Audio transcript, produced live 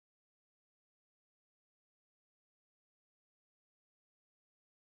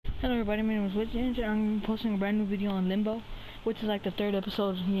Hello everybody, my name is Whitney and I'm posting a brand new video on Limbo, which is like the third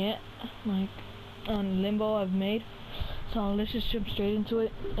episode yet, like, on Limbo I've made. So let's just jump straight into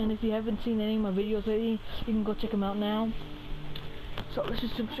it. And if you haven't seen any of my videos lately, you can go check them out now. So let's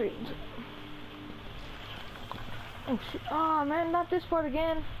just jump straight into it. Oh shit, oh man, not this part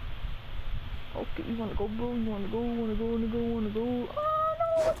again. Okay, you wanna go bro, you wanna go. Oh no,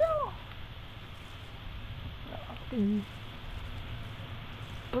 watch out! Okay.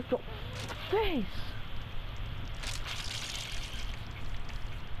 Break your face!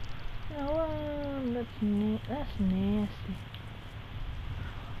 No, that's nasty.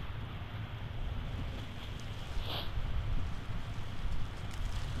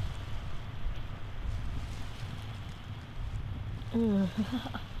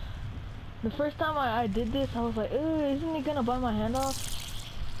 The first time I did this, I was like, isn't he gonna bite my hand off?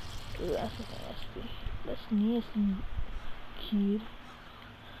 That's nasty. That's nasty, kid.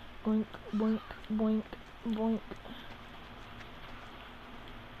 Boink, boink, boink, boink.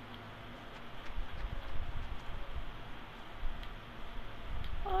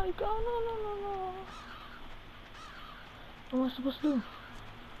 Oh god, no. What am I supposed to do?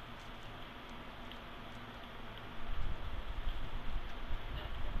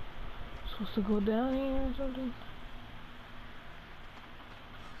 Supposed to go down here or something?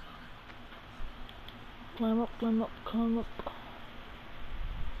 Climb up.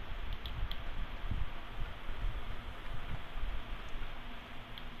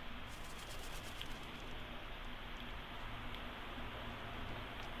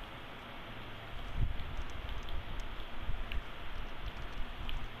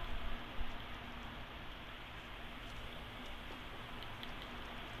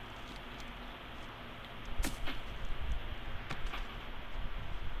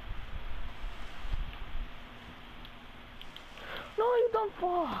 No, you don't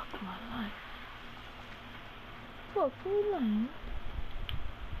fuck my life. Fuck my life.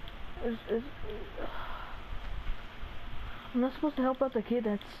 I'm not supposed to help out the kid.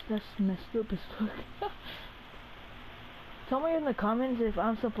 That's messed up as fuck. Tell me in the comments if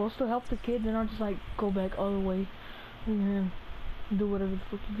I'm supposed to help the kid, then I'll just like go back all the way and do whatever the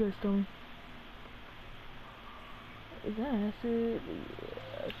fuck you guys tell me. Is that acid?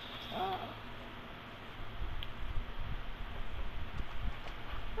 Yes.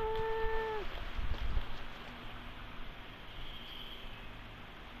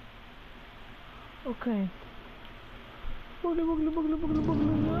 Okay. Boogly.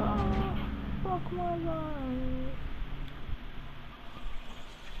 Fuck my life.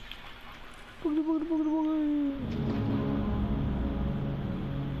 Boogly. Boogly.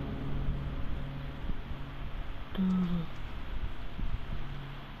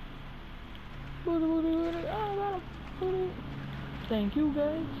 Thank you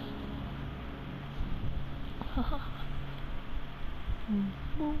guys.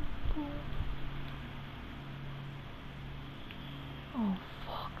 Boom. Oh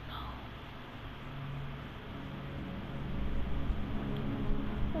fuck no.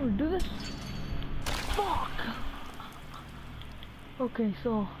 Oh, do this? Fuck! Okay,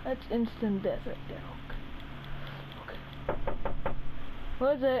 so that's instant death right there. Okay.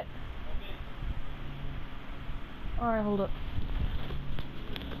 What is it? Alright, hold up.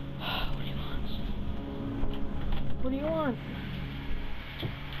 What do you want?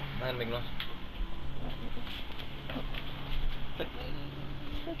 Man, Mignos.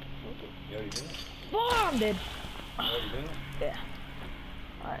 You already doing it? Oh, I'm dead. You already doing it? Yeah.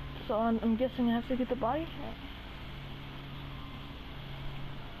 Alright, so I'm guessing I have to get the body.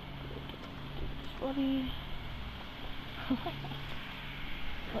 Body.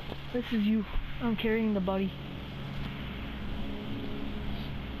 This is you. I'm carrying the body.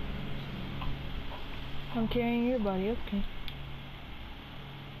 I'm carrying your body, okay.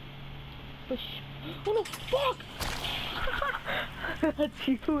 Push. Oh no, fuck! That's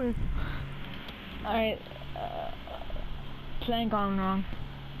you. Alright, plank on wrong.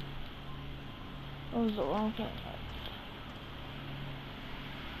 That was the wrong plank.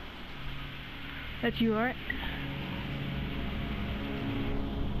 That's you, alright?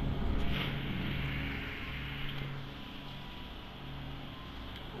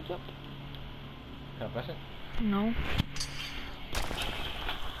 Jump. Can I press it? No.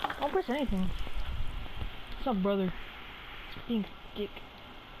 Don't press anything. What's up, brother? Pink dick.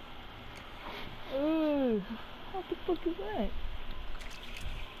 Ooh. What the fuck is that?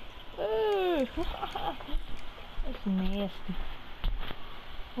 Ooh. That's nasty.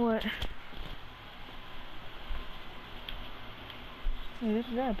 What? Hey, this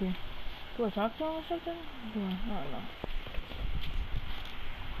is up here. Do I talk to him or something? Do I don't know.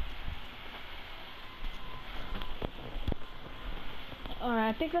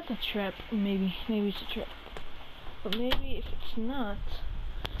 Alright, I think that's a trap. Maybe it's a trap. But maybe if it's not,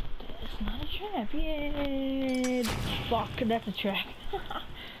 then it's not a trap. Yeah. Fuck, that's a trap.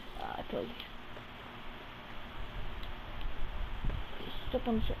 I told you. Step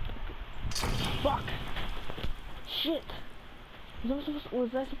on the trap. Fuck. Shit.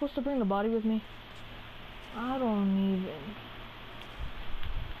 Was I supposed to bring the body with me? I don't even.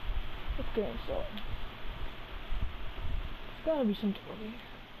 Okay, so there's gotta be something over here.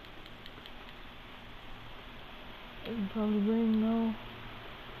 I can probably bring no.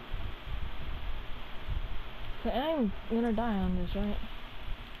 Okay, I'm gonna die on this, right?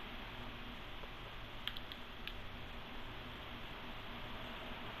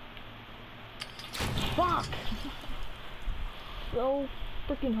 Fuck! So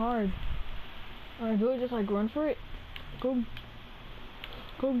freaking hard. Alright, do I just like run for it? Go.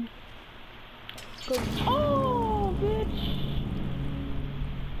 Go. Go. Oh, bitch!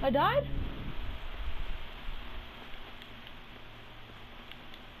 I died?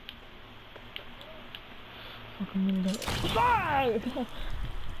 Fucking gonna die. Fuck!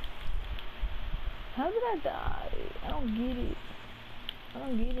 How did I die? I don't get it. I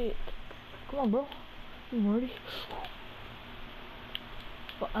don't get it. Come on, bro. You ready?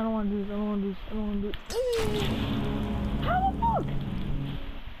 But I don't want to do this. I don't want to do this. I don't want to do this. How the fuck?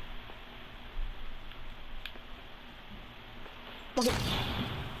 Fuck it.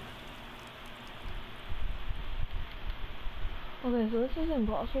 Okay, so this is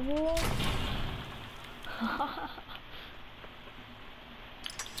impossible.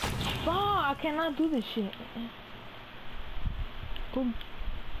 Fuck, I cannot do this shit. Go.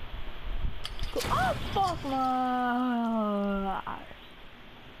 Go. Oh, fuck my.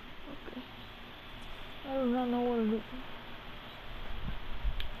 Okay. I do not know what to do.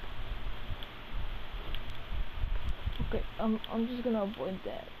 Okay, I'm just gonna avoid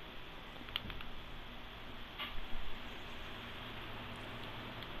that.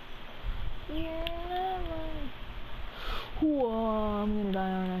 Whoa, I'm gonna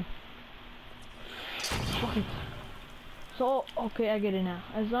die, aren't I? Fuck it. So, okay, I get it now.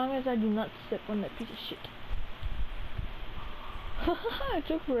 As long as I do not step on that piece of shit. It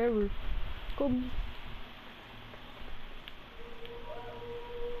took forever. Go.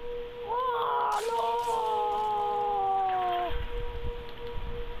 Oh,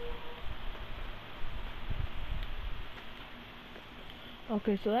 no!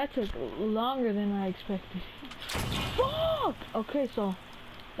 Okay, so that took longer than I expected. Fuck! Okay, so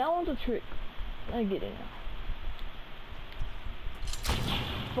that one's a trick. I get it now.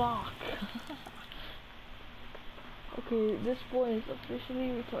 Fuck. Okay, this boy is officially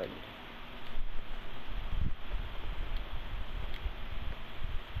retarded.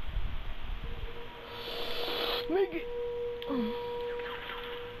 Make it!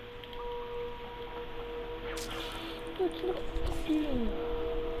 It's not fucking...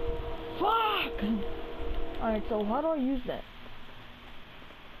 Fuck! Alright, so how do I use that?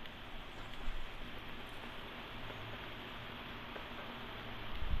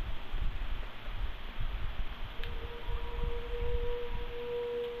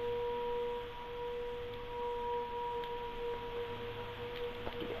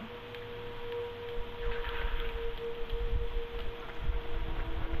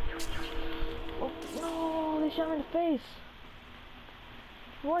 Shot me in the face.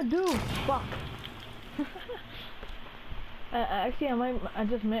 What do? Fuck. Actually, I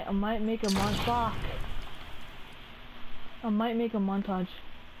might make a fuck. I might make a montage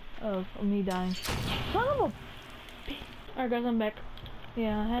of me dying. Son of a. Alright, guys, I'm back.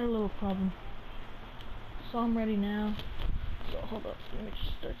 Yeah, I had a little problem, so I'm ready now. So hold up, let me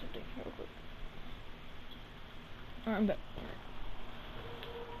just start something real quick. Alright, I'm back.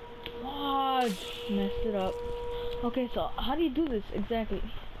 Oh, I messed it up. Okay, so how do you do this exactly?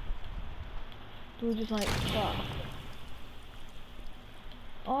 Do we just like stop?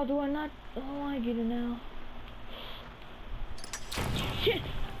 Oh, do I not? Oh, I get it now. Shit!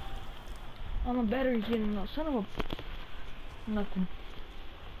 Oh, my battery's getting low. Son of a nothing.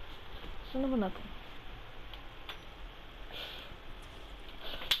 Son of a nothing.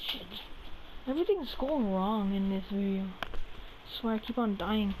 Shit! Everything's going wrong in this video. That's why I keep on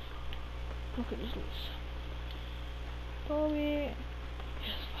dying. Look at this list. Toby.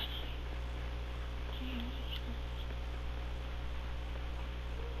 Yes, finally. Jesus.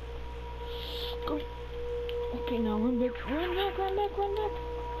 Go. Okay, now run back. Run back, run back, run back.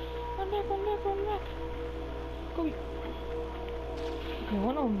 Run back, run back, run back. Go. Okay,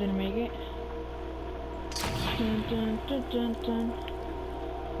 one of them didn't make it. Dun, dun, dun, dun, dun.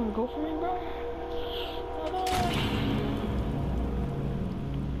 Wanna go for me, bro?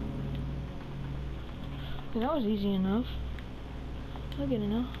 Yeah, that was easy enough. I get it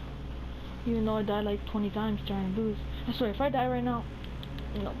now. Even though I died like 20 times trying to do this. I swear, if I die right now...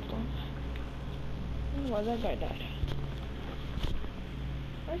 Nope, don't. I don't know why that guy died.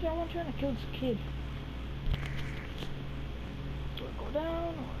 Actually, I want trying to kill this kid. Do I go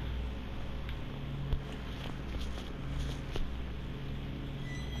down or...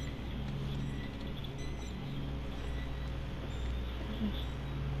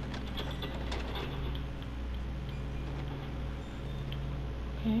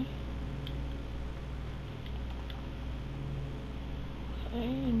 Okay. Okay,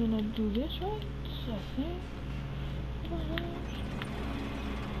 and then I do this right, I think.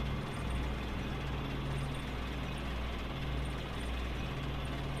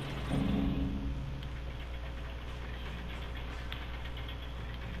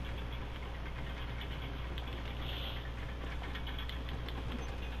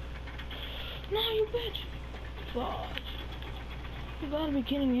 No, you bitch! Fudge. You gotta be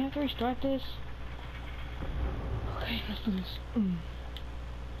kidding me, I have to restart this. Okay, let's do this.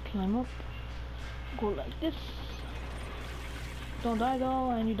 Climb up. Go like this. Don't die though,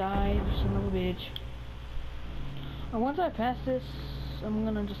 and you die, you son of a bitch. And once I pass this, I'm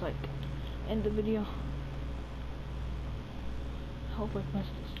gonna just like end the video. I hope I pass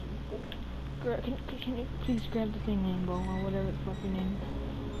this. Can you please grab the thing, Limbo, or whatever the fuck your name is.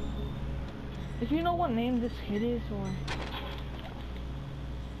 If you know what name this kid is, or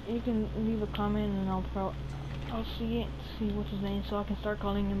you can leave a comment and I'll see what's his name, so I can start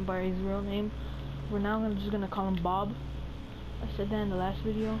calling him by his real name. For now, I'm just gonna call him Bob. I said that in the last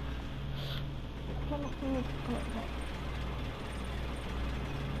video. Come on.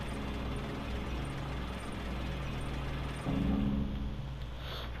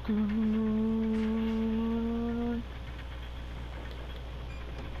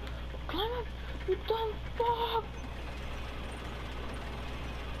 Climb up, you dumb fuck!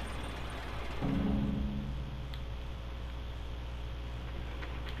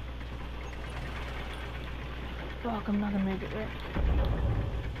 Fuck, I'm not gonna make it right.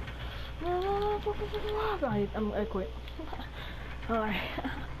 No, fuck. I quit. Alright.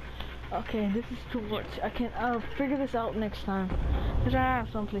 Okay, this is too much. I'll figure this out next time. Cause I have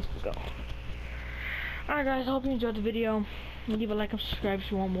someplace to go. Alright guys, I hope you enjoyed the video. Leave a like and subscribe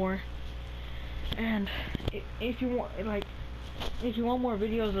if you want more. And if you want more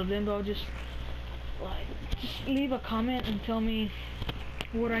videos of Limbo, just leave a comment and tell me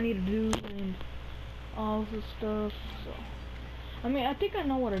what I need to do and all this stuff. So I mean, I think I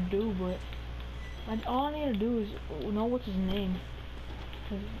know what to do, but all I need to do is know what's his name.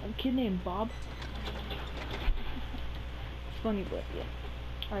 A kid named Bob. It's funny, but yeah.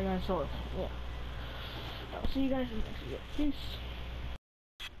 Alright guys, so yeah. I'll see you guys in the next video. Peace.